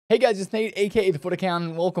Hey guys, it's Nate, aka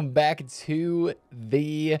TheFutAccountant. Welcome back to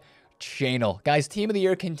the channel. Guys, Team of the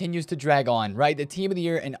Year continues to drag on, right? The Team of the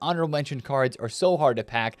Year and Honorable Mention cards are so hard to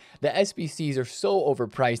pack. The SBCs are so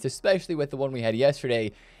overpriced, especially with the one we had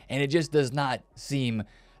yesterday, and it just does not seem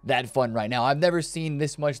that fun right now. I've never seen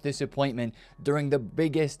this much disappointment during the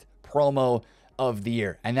biggest promo of the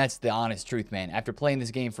year, and that's the honest truth, man. After playing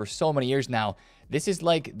this game for so many years now, this is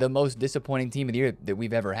like the most disappointing Team of the Year that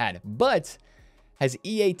we've ever had. But has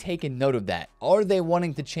EA taken note of that? Are they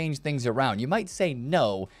wanting to change things around? You might say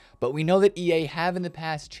no, but we know that EA have in the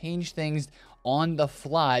past changed things on the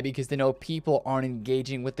fly because they know people aren't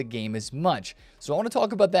engaging with the game as much. So I want to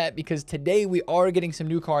talk about that because today we are getting some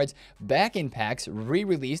new cards back in packs,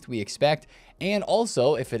 re-released, we expect. And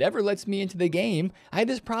also, if it ever lets me into the game, I had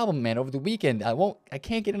this problem, man, over the weekend. I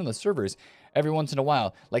can't get into the servers every once in a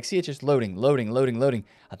while. Like, see, it's just loading. I think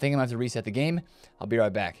I'm gonna have to reset the game. I'll be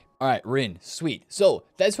right back. All right, we're in. Sweet. So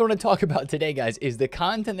that's what I want to talk about today, guys, is the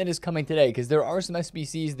content that is coming today, because there are some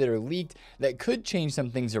SBCs that are leaked that could change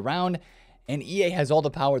some things around, and EA has all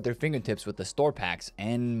the power at their fingertips with the store packs.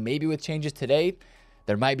 And maybe with changes today,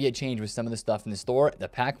 there might be a change with some of the stuff in the store. The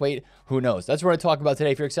pack weight, who knows? That's what I talk about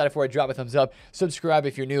today. If you're excited for it, drop a thumbs up. Subscribe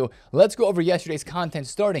if you're new. Let's go over yesterday's content,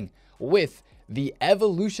 starting with the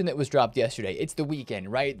evolution that was dropped yesterday. It's the weekend,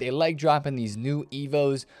 right? They like dropping these new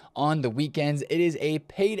Evos on the weekends. It is a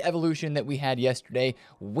paid evolution that we had yesterday.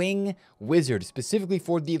 Wing Wizard, specifically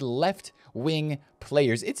for the left wing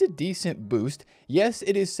players. It's a decent boost. Yes,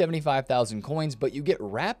 it is 75,000 coins, but you get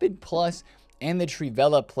Rapid Plus and the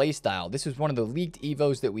Trivela playstyle. This was one of the leaked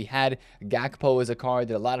Evos that we had. Gakpo is a card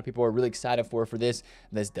that a lot of people are really excited for this.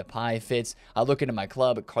 This Depay fits. I look into my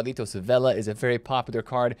club. Carlitos Vela is a very popular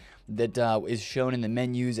card that is shown in the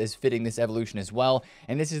menus as fitting this evolution as well.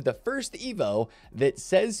 And this is the first Evo that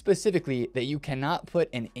says specifically that you cannot put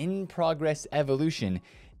an in-progress evolution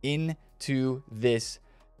into this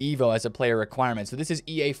Evo as a player requirement. So this is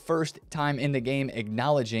EA first time in the game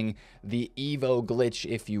acknowledging the Evo glitch,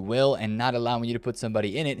 if you will, and not allowing you to put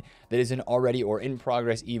somebody in it that is an already or in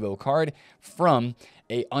progress Evo card from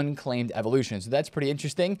a unclaimed evolution. So that's pretty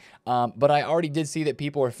interesting. But I already did see that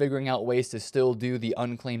people are figuring out ways to still do the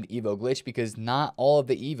unclaimed Evo glitch, because not all of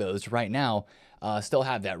the Evos right now still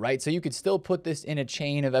have that, right? So you could still put this in a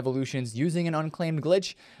chain of evolutions using an unclaimed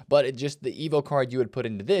glitch, but it just the Evo card you would put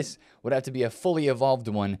into this would have to be a fully evolved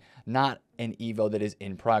one, not an Evo that is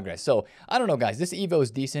in progress. So I don't know, guys. This Evo is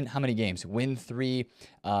decent. How many games? Win 3,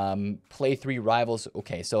 play 3 rivals.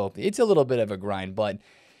 Okay, so it's a little bit of a grind, but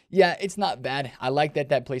yeah, it's not bad. I like that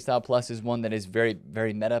Playstyle Plus is one that is very,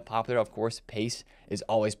 very meta popular. Of course, pace is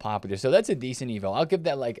always popular. So that's a decent Evo. I'll give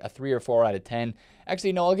that like a 3 or 4 out of 10.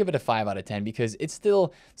 Actually, no, I'll give it a 5 out of 10 because it's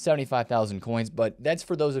still 75,000 coins. But that's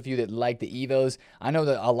for those of you that like the Evos. I know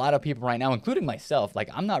that a lot of people right now, including myself, like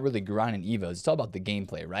I'm not really grinding Evos. It's all about the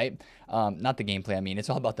gameplay, right? Not the gameplay, I mean. It's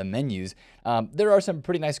all about the menus. There are some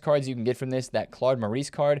pretty nice cards you can get from this. That Claude Maurice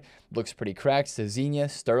card looks pretty cracked. Cezinha,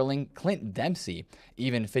 Sterling, Clint Dempsey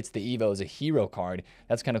even fits the Evo as a hero card.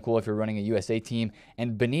 That's kind of cool if you're running a USA team.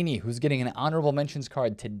 And Benini, who's getting an Honorable Mentions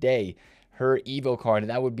card today. Her Evo card,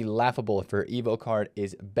 that would be laughable if her Evo card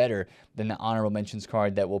is better than the Honorable Mentions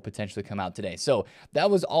card that will potentially come out today. So that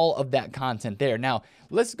was all of that content there. Now,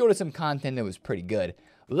 let's go to some content that was pretty good.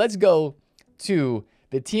 Let's go to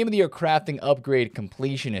the Team of the Year Crafting Upgrade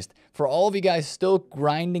Completionist. For all of you guys still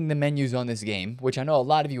grinding the menus on this game, which I know a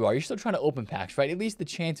lot of you are, you're still trying to open packs, right? At least the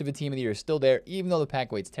chance of a Team of the Year is still there, even though the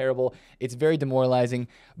pack weight's terrible. It's very demoralizing,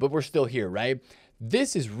 but we're still here, right?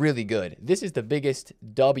 This is really good. This is the biggest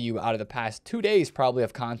W out of the past 2 days probably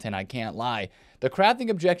of content, I can't lie. The crafting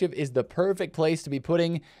objective is the perfect place to be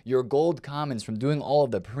putting your gold commons from doing all of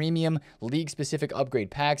the premium league-specific upgrade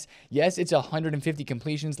packs. Yes, it's 150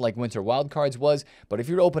 completions like Winter Wildcards was, but if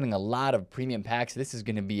you're opening a lot of premium packs, this is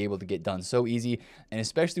going to be able to get done so easy, and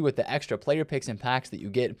especially with the extra player picks and packs that you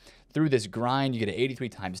get through this grind. You get an 83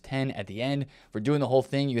 times 10 at the end. For doing the whole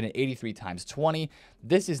thing, you get an 83 times 20.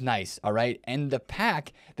 This is nice, all right? And the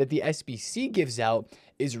pack that the SBC gives out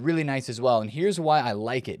is really nice as well, and here's why I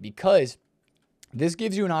like it, because this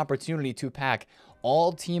gives you an opportunity to pack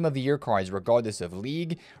all Team of the Year cards, regardless of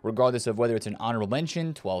league, regardless of whether it's an Honorable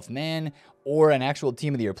Mention, 12th man, or an actual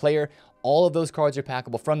Team of the Year player. All of those cards are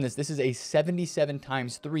packable from this. This is a 77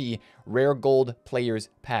 times 3 rare gold players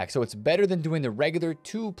pack. So it's better than doing the regular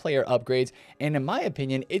 2-player upgrades. And in my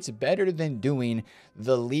opinion, it's better than doing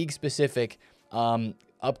the league-specific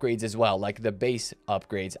upgrades as well, like the base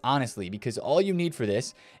upgrades, honestly, because all you need for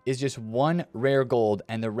this is just one rare gold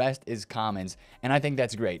and the rest is commons. And I think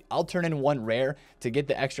that's great. I'll turn in one rare to get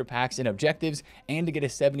the extra packs and objectives and to get a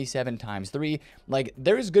 77 times 3. Like,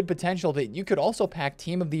 there's good potential that you could also pack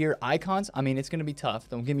Team of the Year icons. I mean, it's going to be tough,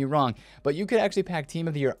 don't get me wrong, but you could actually pack Team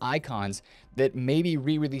of the Year icons that maybe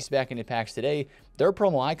re-released back into packs today. Their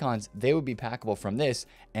promo icons, they would be packable from this,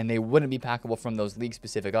 and they wouldn't be packable from those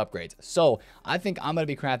league-specific upgrades. So I think I'm going to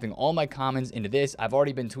be crafting all my commons into this. I've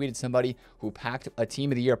already been tweeted somebody who packed a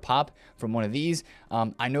Team of the Year pop from one of these.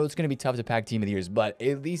 I know it's going to be tough to pack Team of the Years, but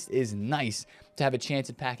at least is nice to have a chance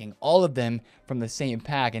at packing all of them from the same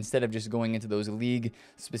pack instead of just going into those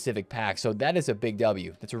league-specific packs. So that is a big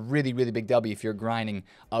W. That's a really, really big W if you're grinding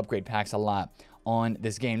upgrade packs a lot on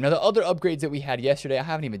this game. Now, the other upgrades that we had yesterday, I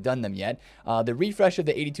haven't even done them yet. The refresh of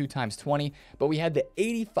the 82 times 20, but we had the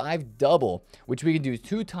 85 double, which we can do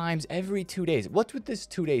 2 times every 2 days. What's with this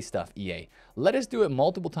 2-day stuff, EA? Let us do it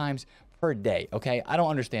multiple times per day, okay? I don't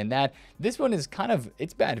understand that. This one is kind of,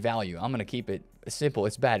 it's bad value. I'm going to keep it simple.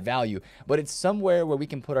 It's bad value, but it's somewhere where we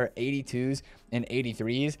can put our 82s and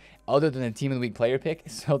 83s other than the Team of the Week player pick.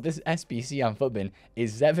 So this SBC on Footbin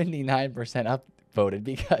is 79% up voted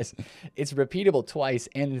because it's repeatable twice,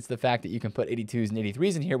 and it's the fact that you can put 82s and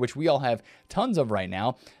 83s in here, which we all have tons of right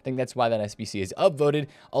now. I think that's why that SBC is upvoted,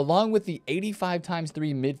 along with the 85 times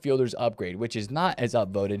 3 midfielders upgrade, which is not as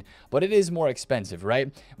upvoted, but it is more expensive,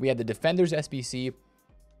 right? We had the defenders SBC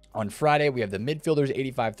on Friday. We have the midfielders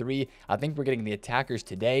 85-3. I think we're getting the attackers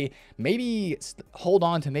today. Maybe hold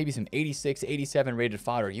on to maybe some 86, 87 rated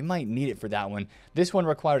fodder. You might need it for that one. This one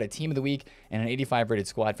required a Team of the Week and an 85 rated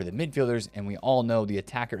squad for the midfielders, and we all know the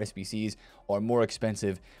attacker SBCs are more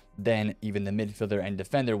expensive than even the midfielder and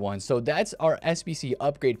defender ones. So that's our SBC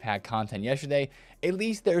upgrade pack content yesterday. At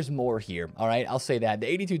least there's more here, all right? I'll say that.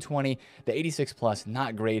 The 82-20, the 86 plus,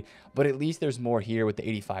 not great, but at least there's more here with the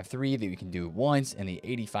 85-3 that we can do once and the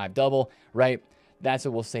 85 double, right? That's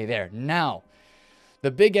what we'll say there. Now,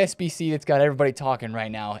 the big SBC that's got everybody talking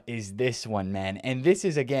right now is this one, man. And this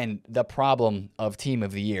is, again, the problem of Team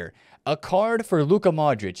of the Year. A card for Luka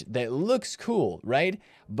Modric that looks cool, right?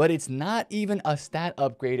 But it's not even a stat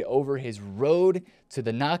upgrade over his road to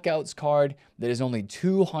the knockouts card that is only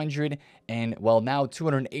 200 and, well, now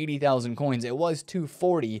 280,000 coins. It was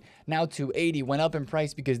 240, now 280, went up in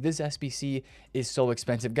price because this SBC is so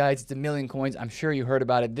expensive. Guys, it's 1,000,000 coins. I'm sure you heard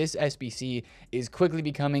about it. This SBC is quickly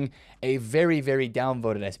becoming a very, very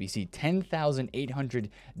downvoted SBC. 10,800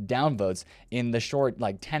 downvotes in the short,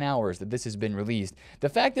 like, 10 hours that this has been released. The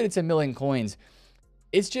fact that it's 1,000,000 coins,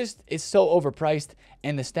 it's so overpriced,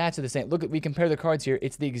 and the stats are the same. Look, we compare the cards here.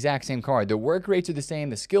 It's the exact same card. The work rates are the same.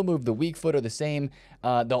 The skill move, the weak foot are the same.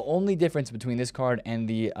 The only difference between this card and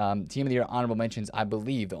the Team of the Year Honorable Mentions, I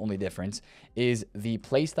believe the only difference is the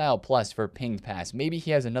playstyle plus for pinged pass. Maybe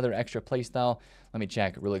he has another extra playstyle. Let me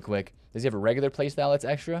check really quick. Does he have a regular playstyle that's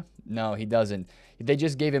extra? No, he doesn't. They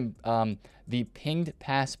just gave him the pinged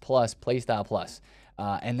pass plus playstyle plus.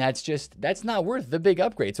 And that's not worth the big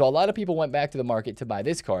upgrade. So a lot of people went back to the market to buy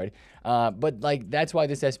this card. But like, that's why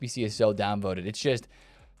this SBC is so downvoted. It's just,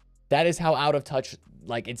 that is how out of touch,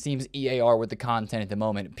 like, it seems EA are with the content at the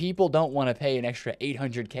moment. People don't want to pay an extra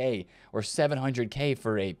 800K or 700K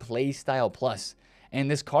for a playstyle plus. And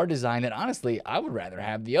this card design that, honestly, I would rather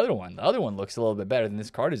have the other one. The other one looks a little bit better than this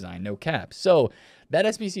card design, no cap. So that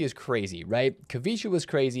SBC is crazy, right? Kavisha was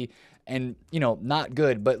crazy and, you know, not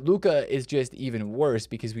good. But Luka is just even worse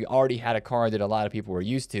because we already had a card that a lot of people were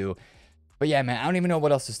used to. But yeah, man, I don't even know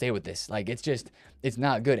what else to say with this. Like, it's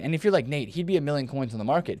not good. And if you're like, Nate, he'd be 1,000,000 coins on the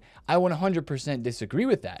market. I 100% disagree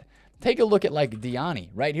with that. Take a look at, like, Diani,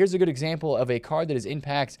 right? Here's a good example of a card that is in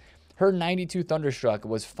packs. Her 92 Thunderstruck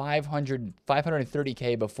was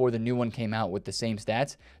 530K before the new one came out with the same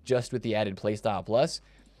stats, just with the added playstyle plus.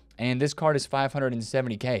 And this card is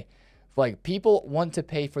 570K. Like, people want to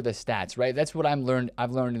pay for the stats, right? That's what I've learned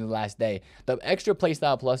in the last day. The extra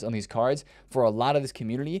playstyle plus on these cards for a lot of this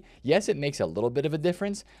community, yes, it makes a little bit of a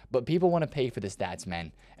difference, but people want to pay for the stats,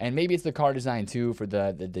 man. And maybe it's the card design too for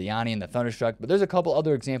the Diani and the Thunderstruck, but there's a couple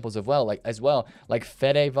other examples as well, like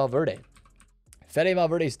Fede Valverde. Fede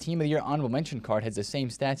Valverde's Team of the Year Honorable Mention card has the same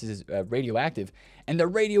stats as Radioactive, and the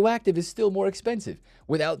Radioactive is still more expensive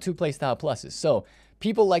without 2 playstyle pluses. So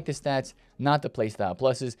people like the stats, not the playstyle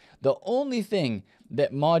pluses. The only thing that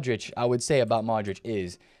I would say about Modric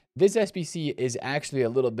is this SBC is actually a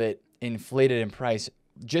little bit inflated in price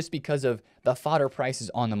just because of the fodder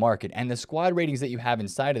prices on the market and the squad ratings that you have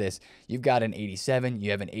inside of this. You've got an 87,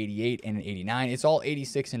 you have an 88, and an 89. It's all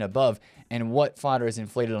 86 and above. And what fodder is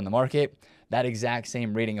inflated on the market? that exact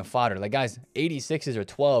same rating of fodder. Like, guys, 86s are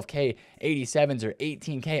 12K, 87s are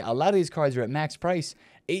 18K. A lot of these cards are at max price,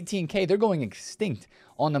 18K. They're going extinct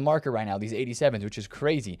on the market right now, these 87s, which is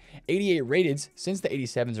crazy. 88 rateds, since the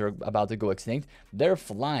 87s are about to go extinct, they're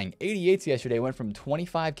flying. 88s yesterday went from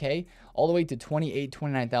 25K all the way to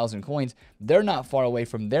 29,000 coins. They're not far away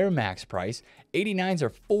from their max price. 89s are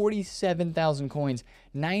 47,000 coins.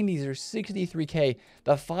 90s are 63K.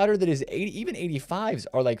 The fodder that is 80, even 85s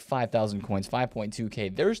are like 5,000 coins,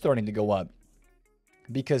 5.2K. They're starting to go up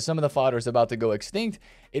because some of the fodder is about to go extinct.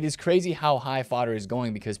 It is crazy how high fodder is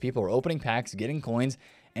going because people are opening packs, getting coins,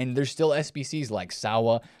 and there's still SBCs like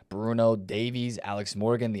Sawa, Bruno, Davies, Alex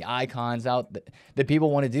Morgan, the icons out that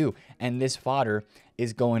people want to do. And this fodder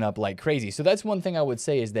is going up like crazy. So that's one thing I would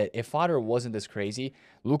say is that if fodder wasn't this crazy,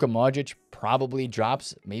 Luka Modric probably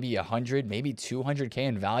drops maybe 100, maybe 200K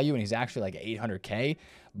in value, and he's actually like 800K.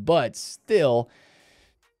 But still,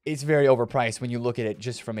 it's very overpriced when you look at it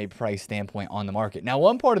just from a price standpoint on the market. Now,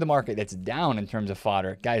 one part of the market that's down in terms of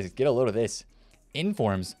fodder, guys, get a load of this.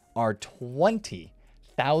 Informs are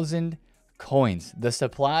 20,000 coins. The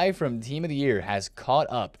supply from Team of the Year has caught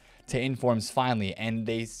up to Informs finally, and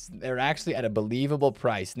they're actually at a believable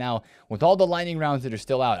price. Now, with all the lightning rounds that are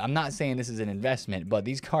still out, I'm not saying this is an investment, but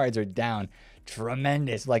these cards are down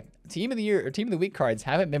tremendous. Like, Team of the Year or Team of the Week cards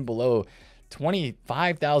haven't been below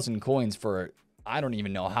 25,000 coins for I don't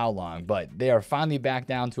even know how long, but they are finally back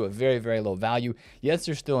down to a very, very low value. Yes,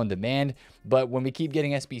 they're still in demand, but when we keep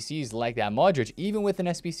getting SBCs like that Modric, even with an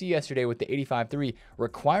SBC yesterday with the 85-3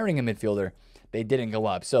 requiring a midfielder, they didn't go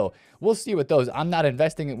up. So we'll see with those. I'm not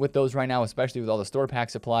investing with those right now, especially with all the store pack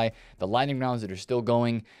supply, the lightning rounds that are still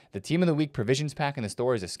going. The Team of the Week provisions pack in the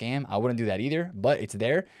store is a scam. I wouldn't do that either, but it's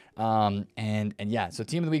there. And yeah, so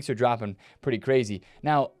Team of the Weeks are dropping pretty crazy.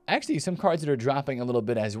 Now, actually, some cards that are dropping a little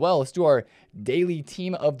bit as well. Let's do our daily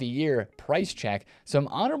Team of the Year price check. Some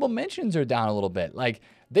honorable mentions are down a little bit. Like,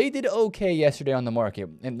 they did okay yesterday on the market.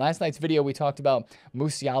 In last night's video, we talked about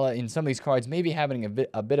Musiala in some of these cards maybe having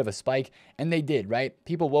a bit of a spike, and they did, right?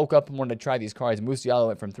 People woke up and wanted to try these cards. Musiala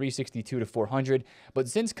went from 362 to 400, but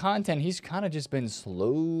since content, he's kind of just been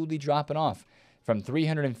slowly dropping off from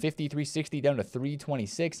 350, 360 down to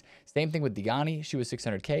 326. Same thing with Diani. She was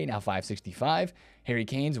 600K, now 565. Harry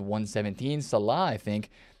Kane's 117. Salah, I think,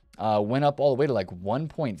 went up all the way to like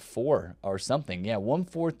 1.4 or something. Yeah,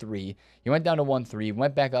 143. He went down to 1.3,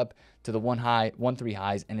 went back up to the 1.3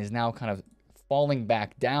 highs, and is now kind of falling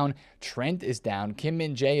back down. Trent is down. Kim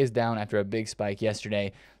Min-jae is down after a big spike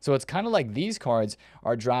yesterday. So it's kind of like these cards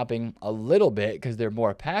are dropping a little bit because they're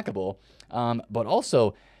more packable. But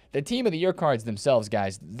also, the Team of the Year cards themselves,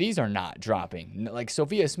 guys, these are not dropping. Like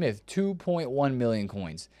Sophia Smith, 2.1 million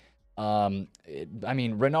coins. I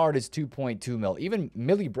mean, Renard is 2.2 mil. Even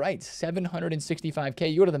Millie Bright,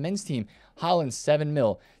 765K. You go to the men's team, Holland, 7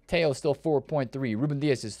 mil. Teo still 4.3. Ruben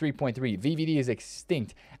Diaz is 3.3. VVD is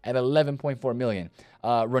extinct at 11.4 million.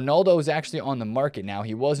 Ronaldo is actually on the market now.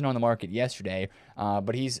 He wasn't on the market yesterday,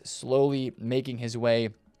 but he's slowly making his way.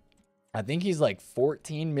 I think he's like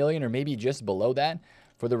 14 million or maybe just below that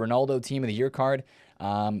for the Ronaldo Team of the Year card.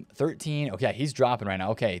 13. Okay, he's dropping right now.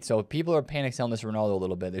 Okay, so people are panic selling this Ronaldo a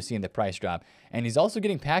little bit. They're seeing the price drop, and he's also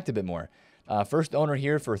getting packed a bit more. First owner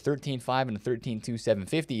here for 13.5 and 13.2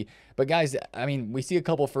 750. But guys, I mean, we see a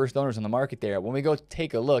couple first owners on the market there. When we go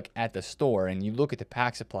take a look at the store and you look at the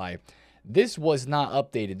pack supply, this was not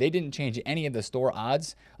updated. They didn't change any of the store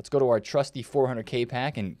odds. Let's go to our trusty 400K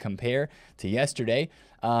pack and compare to yesterday.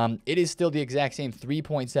 It is still the exact same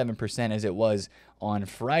 3.7% as it was on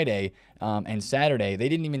Friday and Saturday. They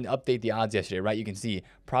didn't even update the odds yesterday, right? You can see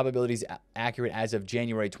probabilities accurate as of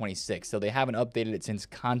January 26th. So they haven't updated it since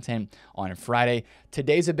content on Friday.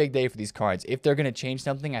 Today's a big day for these cards. If they're going to change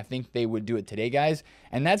something, I think they would do it today, guys.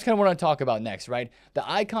 And that's kind of what I'm talking about next, right? The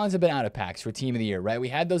icons have been out of packs for Team of the Year, right? We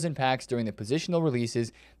had those in packs during the positional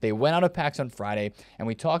releases. They went out of packs on Friday, and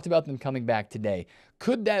we talked about them coming back today.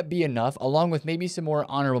 Could that be enough, along with maybe some more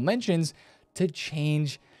honorable mentions, to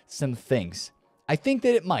change some things? I think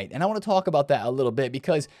that it might, and I want to talk about that a little bit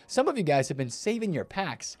because some of you guys have been saving your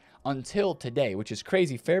packs until today, which is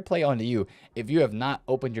crazy. Fair play onto you. If you have not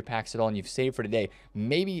opened your packs at all and you've saved for today,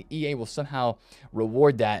 maybe EA will somehow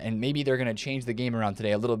reward that, and maybe they're going to change the game around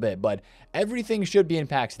today a little bit, but everything should be in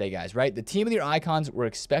packs today, guys, right? The Team of the Year icons, we're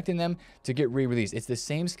expecting them to get re-released. It's the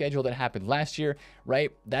same schedule that happened last year,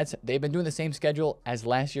 right? They've been doing the same schedule as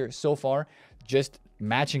last year so far, just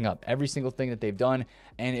matching up every single thing that they've done,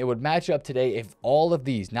 and it would match up today if all of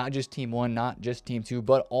these, not just Team 1, not just Team 2,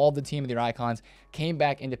 but all the Team of the Year icons came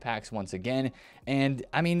back into packs once again. And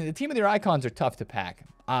I mean, the Team of the Year icons are tough to pack,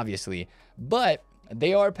 obviously, but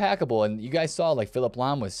they are packable. And you guys saw like Philip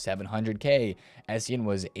Lahm was 700K, Essien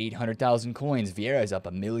was 800,000 coins, Vieira is up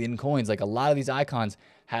 1 million coins. Like a lot of these icons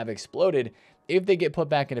have exploded. If they get put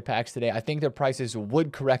back into packs today, I think their prices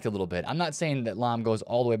would correct a little bit. I'm not saying that Lahm goes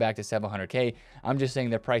all the way back to 700K. I'm just saying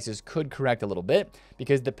their prices could correct a little bit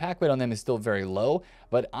because the pack weight on them is still very low.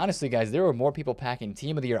 But honestly, guys, there were more people packing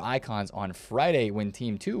Team of the Year icons on Friday when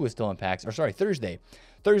Team 2 was still in packs, or sorry, Thursday.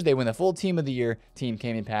 Thursday, when the full Team of the Year team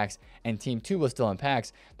came in packs and Team 2 was still in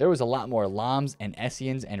packs, there was a lot more Lahms and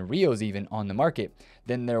Essiens and Rios even on the market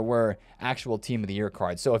than there were actual Team of the Year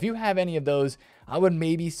cards. So if you have any of those, I would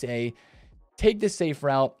maybe say take the safe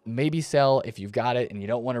route, maybe sell if you've got it and you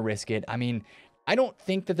don't want to risk it. I mean, I don't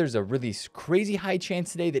think that there's a really crazy high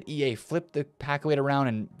chance today that EA flipped the pack weight around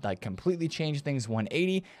and like completely changed things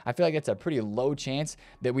 180. I feel like it's a pretty low chance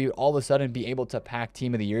that we would all of a sudden be able to pack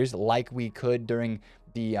Team of the Years like we could during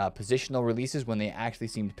the positional releases when they actually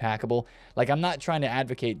seemed packable. Like, I'm not trying to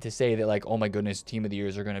advocate to say that like, oh my goodness, Team of the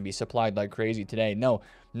Years are going to be supplied like crazy today. No,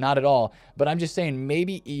 not at all. But I'm just saying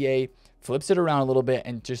maybe EA flips it around a little bit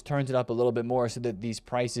and just turns it up a little bit more so that these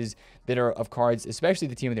prices that are of cards, especially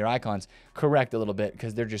the Team of the Year icons, correct a little bit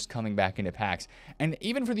because they're just coming back into packs. And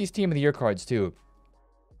even for these Team of the Year cards too,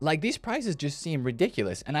 like these prices just seem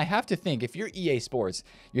ridiculous. And I have to think, if you're EA Sports,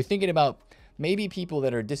 you're thinking about maybe people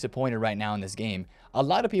that are disappointed right now in this game. A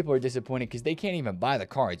lot of people are disappointed because they can't even buy the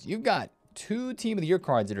cards. You've got 2 Team of the Year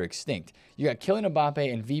cards that are extinct. You got Kylian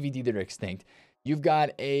Mbappe and VVD that are extinct. You've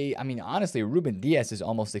got I mean, honestly, Ruben Diaz is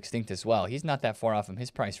almost extinct as well. He's not that far off from his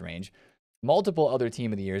price range. Multiple other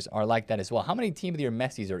Team of the Years are like that as well. How many Team of the Year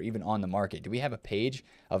Messis are even on the market? Do we have a page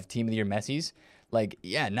of Team of the Year Messis? Like,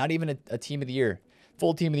 yeah, not even a Team of the Year,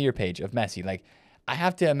 full Team of the Year page of Messi. Like, I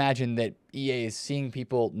have to imagine that EA is seeing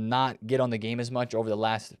people not get on the game as much over the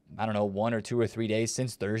last, I don't know, 1 or 2 or 3 days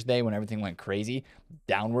since Thursday when everything went crazy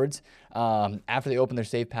downwards. After they open their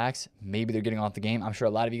save packs, maybe they're getting off the game. I'm sure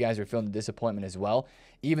a lot of you guys are feeling the disappointment as well,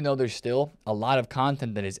 even though there's still a lot of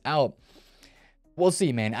content that is out. We'll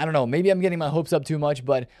see, man. I don't know. Maybe I'm getting my hopes up too much,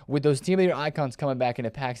 but with those Team of the Year icons coming back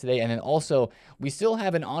into packs today, and then also we still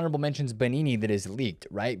have an honorable mentions Benini that is leaked,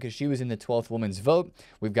 right? Because she was in the 12th women's vote.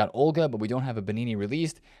 We've got Olga, but we don't have a Benini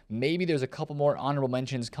released. Maybe there's a couple more honorable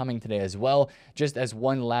mentions coming today as well, just as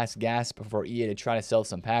one last gasp before EA to try to sell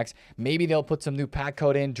some packs. Maybe they'll put some new pack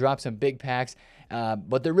code in, drop some big packs,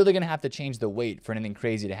 but they're really going to have to change the weight for anything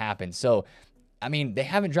crazy to happen. So, I mean, they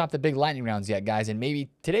haven't dropped the big lightning rounds yet, guys, and maybe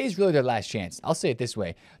today's really their last chance. I'll say it this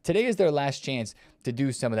way. Today is their last chance to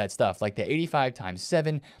do some of that stuff, like the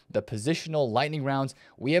 85x7, the positional lightning rounds.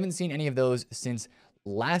 We haven't seen any of those since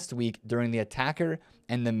last week during the attacker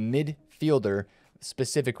and the midfielder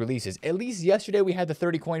specific releases. At least yesterday we had the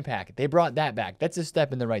 30 coin pack. They brought that back. That's a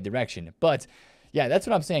step in the right direction. But yeah, that's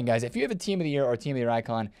what I'm saying, guys. If you have a Team of the Year or Team of the Year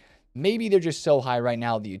icon, maybe they're just so high right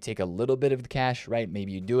now that you take a little bit of the cash, right?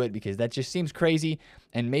 Maybe you do it because that just seems crazy.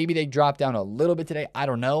 And maybe they drop down a little bit today. I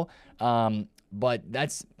don't know. But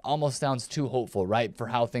that's almost sounds too hopeful, right? For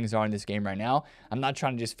how things are in this game right now. I'm not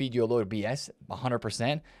trying to just feed you a load of BS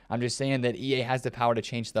 100%. I'm just saying that EA has the power to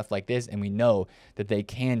change stuff like this. And we know that they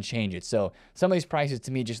can change it. So some of these prices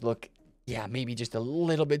to me just look, yeah, maybe just a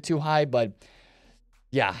little bit too high. But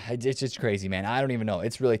yeah, it's just crazy, man. I don't even know.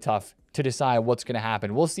 It's really tough to decide what's going to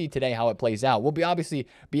happen. We'll see today how it plays out. We'll obviously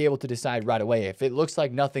be able to decide right away. If it looks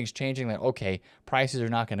like nothing's changing, like, okay, prices are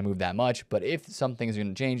not going to move that much. But if something's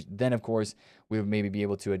going to change, then, of course, we would maybe be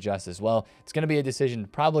able to adjust as well. It's going to be a decision to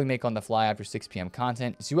probably make on the fly after 6 p.m.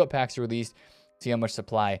 content, see what packs are released, see how much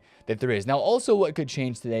supply that there is. Now, also what could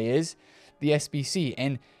change today is the SBC.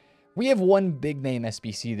 And we have one big name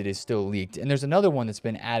SBC that is still leaked. And there's another one that's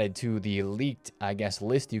been added to the leaked, I guess,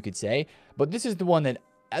 list, you could say. But this is the one that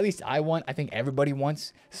at least I want. I think everybody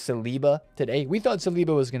wants Saliba today. We thought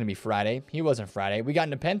Saliba was going to be Friday. He wasn't Friday. We got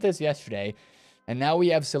Nepenthes yesterday. And now we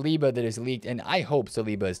have Saliba that is leaked. And I hope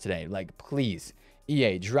Saliba is today. Like, please,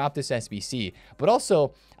 EA, drop this SBC. But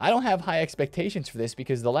also, I don't have high expectations for this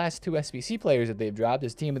because the last 2 SBC players that they've dropped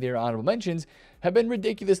as Team of the Year honorable mentions have been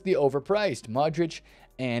ridiculously overpriced. Modric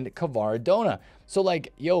and Kvaradona. So,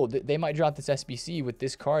 like, yo, they might drop this SBC with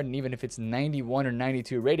this card. And even if it's 91 or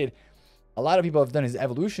 92 rated, a lot of people have done his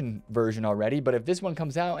evolution version already, but if this one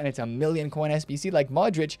comes out and it's a 1,000,000 coin SBC like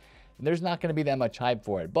Modric, there's not going to be that much hype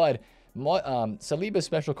for it. But Saliba's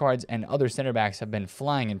special cards and other center backs have been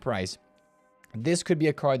flying in price. This could be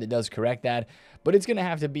a card that does correct that, but it's going to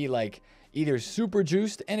have to be like either super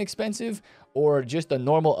juiced and expensive or just a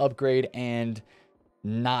normal upgrade and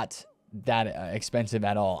not that expensive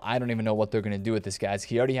at all. I don't even know what they're going to do with this, guys.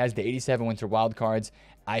 He already has the 87 Winter Wild cards.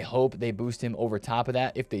 I hope they boost him over top of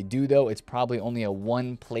that. If they do, though, it's probably only a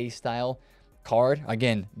 1 play style card.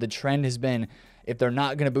 Again, the trend has been if they're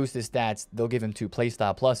not going to boost his stats, they'll give him 2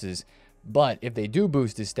 playstyle pluses. But if they do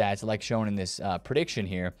boost his stats, like shown in this prediction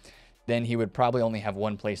here, then he would probably only have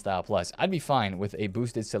 1 playstyle plus. I'd be fine with a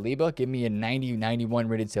boosted Saliba. Give me a 90, 91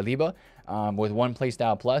 rated Saliba with 1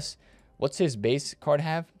 playstyle plus. What's his base card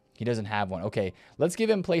have? He doesn't have one. Okay, let's give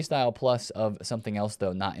him playstyle plus of something else,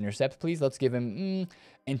 though. Not intercept, please. Let's give him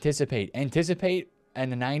anticipate. Anticipate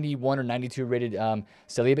and a 91 or 92 rated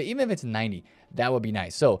Saliba. Even if it's 90, that would be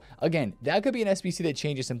nice. So, again, that could be an SBC that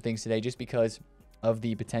changes some things today just because of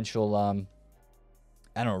the potential,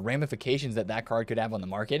 I don't know, ramifications that card could have on the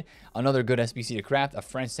market. Another good SBC to craft, a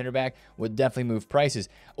French center back, would definitely move prices.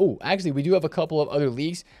 Oh, actually, we do have a couple of other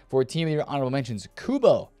leagues for Team of the Year honorable mentions.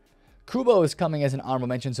 Kubo. Kubo is coming as an honorable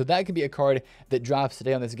mention, so that could be a card that drops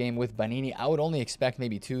today on this game with Banini. I would only expect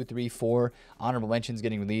maybe 2, 3, 4 honorable mentions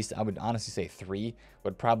getting released. I would honestly say 3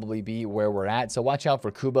 would probably be where we're at, so watch out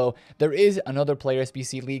for Kubo. There is another player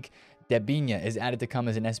SBC leak. Debinha is added to come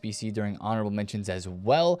as an SBC during honorable mentions as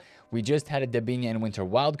well. We just had a Debinha in Winter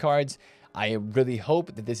Wildcards. I really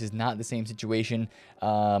hope that this is not the same situation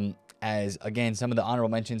as, again, some of the honorable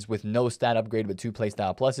mentions with no stat upgrade but 2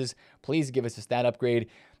 playstyle pluses. Please give us a stat upgrade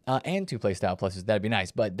and 2 playstyle pluses. That'd be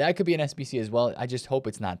nice. But that could be an SBC as well. I just hope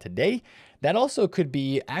it's not today. That also could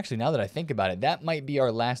be, actually, now that I think about it, that might be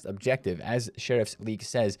our last objective. As Sheriff's League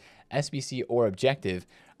says, SBC or objective.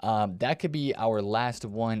 That could be our last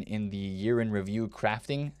one in the year in review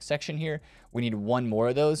crafting section here. We need 1 more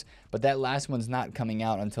of those, but that last one's not coming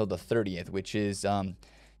out until the 30th, which is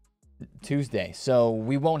Tuesday. So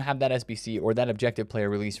we won't have that SBC or that objective player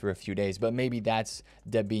released for a few days, but maybe that's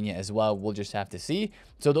Debinha as well. We'll just have to see.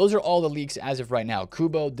 So those are all the leaks as of right now.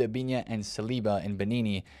 Kubo, Debinha, and Saliba and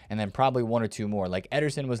Banini, and then probably 1 or 2 more. Like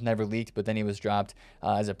Ederson was never leaked, but then he was dropped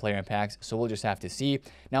as a player in packs. So we'll just have to see.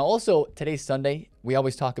 Now also, today's Sunday. We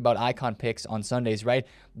always talk about icon picks on Sundays, right?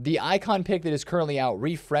 The icon pick that is currently out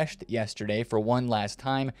refreshed yesterday for one last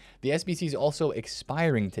time. The SBC is also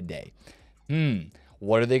expiring today.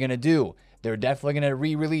 What are they going to do? They're definitely going to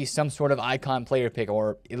re-release some sort of icon player pick,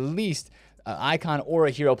 or at least an icon or a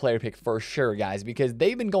hero player pick for sure, guys, because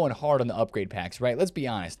they've been going hard on the upgrade packs, right? Let's be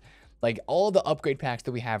honest. Like all the upgrade packs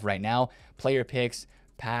that we have right now, player picks,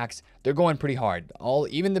 packs, they're going pretty hard.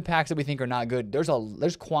 Even the packs that we think are not good,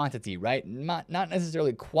 there's quantity, right? Not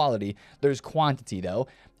necessarily quality. There's quantity though,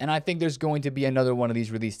 and I think there's going to be another one of these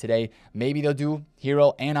released today. Maybe they'll do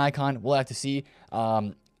hero and icon. We'll have to see.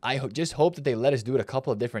 I just hope that they let us do it a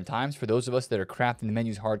couple of different times. For those of us that are crafting the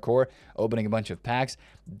menus hardcore, opening a bunch of packs,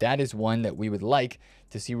 that is one that we would like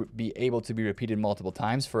to see be able to be repeated multiple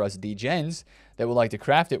times for us degens that would like to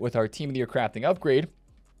craft it with our Team of the Year crafting upgrade.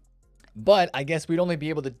 But I guess we'd only be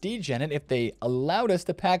able to degen it if they allowed us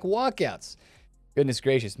to pack walkouts. Goodness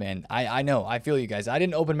gracious, man. I know. I feel you guys. I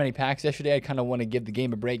didn't open many packs yesterday. I kind of want to give the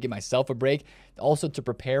game a break, give myself a break. Also to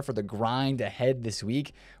prepare for the grind ahead this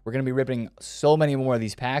week. We're going to be ripping so many more of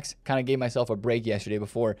these packs. Kind of gave myself a break yesterday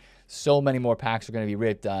before so many more packs are going to be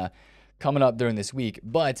ripped coming up during this week.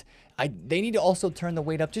 But they need to also turn the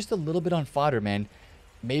weight up just a little bit on fodder, man.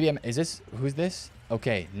 Maybe who's this?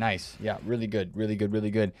 Okay, nice. Yeah, really good, really good,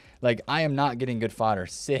 really good. Like, I am not getting good fodder.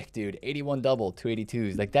 Sick, dude. 81 double,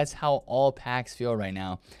 282s. Like, that's how all packs feel right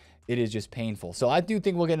now. It is just painful. So I do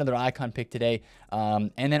think we'll get another icon pick today.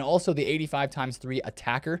 And then also the 85x3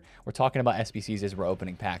 attacker. We're talking about SBCs as we're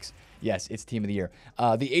opening packs. Yes, it's Team of the Year.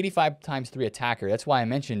 The 85x3 attacker. That's why I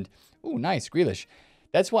mentioned, ooh, nice, Grealish.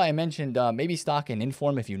 That's why I mentioned maybe stock an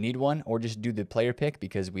inform if you need one, or just do the player pick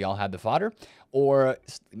because we all have the fodder. Or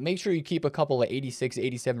make sure you keep a couple of 86,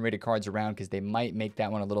 87 rated cards around because they might make that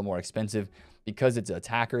one a little more expensive because it's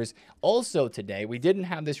attackers. Also today, we didn't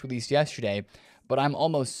have this released yesterday, but I'm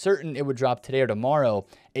almost certain it would drop today or tomorrow.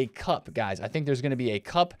 A cup, guys. I think there's going to be a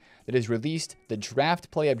cup that is released. The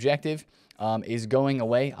draft play objective is going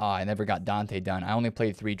away. I never got Dante done. I only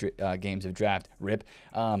played 3 games of draft. RIP.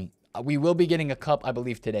 We will be getting a cup, I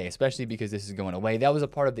believe, today, especially because this is going away. That was a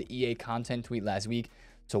part of the EA content tweet last week,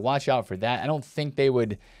 so watch out for that. I don't think they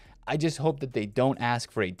would. I just hope that they don't ask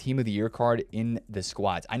for a Team of the Year card in the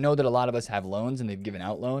squads. I know that a lot of us have loans and they've given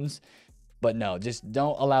out loans, but no, just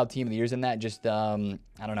don't allow Team of the Years in that. Just, I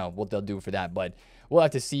don't know what they'll do for that, but we'll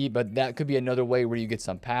have to see. But that could be another way where you get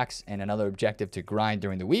some packs and another objective to grind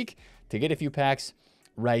during the week to get a few packs.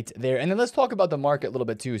 right there. And then let's talk about the market a little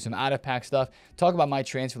bit too, some out of pack stuff. Talk about my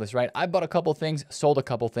transfer list, right? I bought a couple things, sold a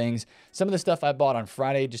couple things. Some of the stuff I bought on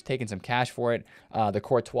Friday, just taking some cash for it. The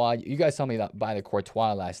Courtois, you guys saw me buy the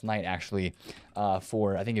Courtois last night actually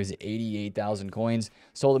for, I think it was 88,000 coins.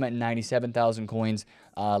 Sold them at 97,000 coins.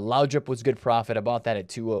 Loudrip was good profit. I bought that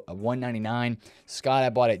at 199. Scott, I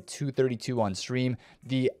bought at 232 on stream.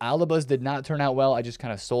 The Alibas did not turn out well. I just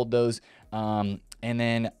kind of sold those. And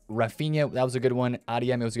then Rafinha, that was a good one.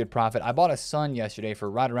 ADM, it was a good profit. I bought a Sun yesterday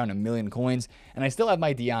for right around 1 million coins. And I still have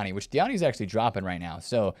my Diani, which Diani is actually dropping right now.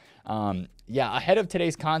 So, yeah, ahead of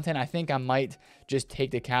today's content, I think I might just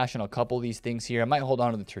take the cash on a couple of these things here. I might hold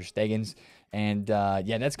on to the Ter Stegens. And,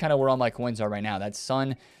 yeah, that's kind of where all my coins are right now. That's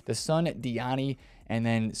Sun, the Sun, Diani, and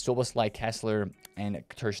then Soboslai, Kessler, and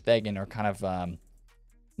Ter Stegen are kind of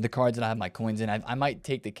the cards that I have my coins in. I might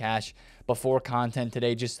take the cash before content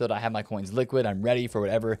today just so that I have my coins liquid. I'm ready for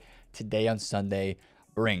whatever today on Sunday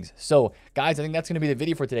brings. So, guys, I think that's going to be the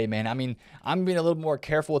video for today, man. I mean, I'm being a little more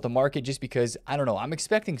careful with the market just because, I don't know, I'm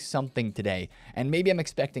expecting something today. And maybe I'm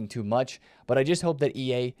expecting too much, but I just hope that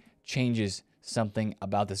EA changes something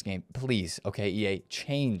about this game. Please, okay, EA,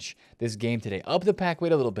 change this game today. Up the pack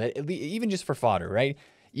weight a little bit, even just for fodder, right?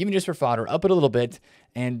 Even just for fodder, up it a little bit,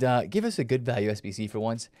 and give us a good value SBC for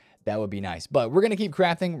once. That would be nice. But we're going to keep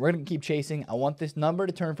crafting. We're going to keep chasing. I want this number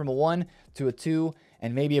to turn from a 1 to a 2,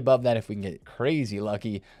 and maybe above that if we can get crazy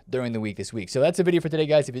lucky during the week this week. So that's the video for today,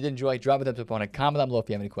 guys. If you did enjoy, drop a thumbs up on it, comment down below if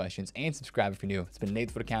you have any questions, and subscribe if you're new. It's been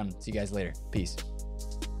Nate the FutAccountant. See you guys later. Peace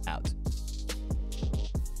out.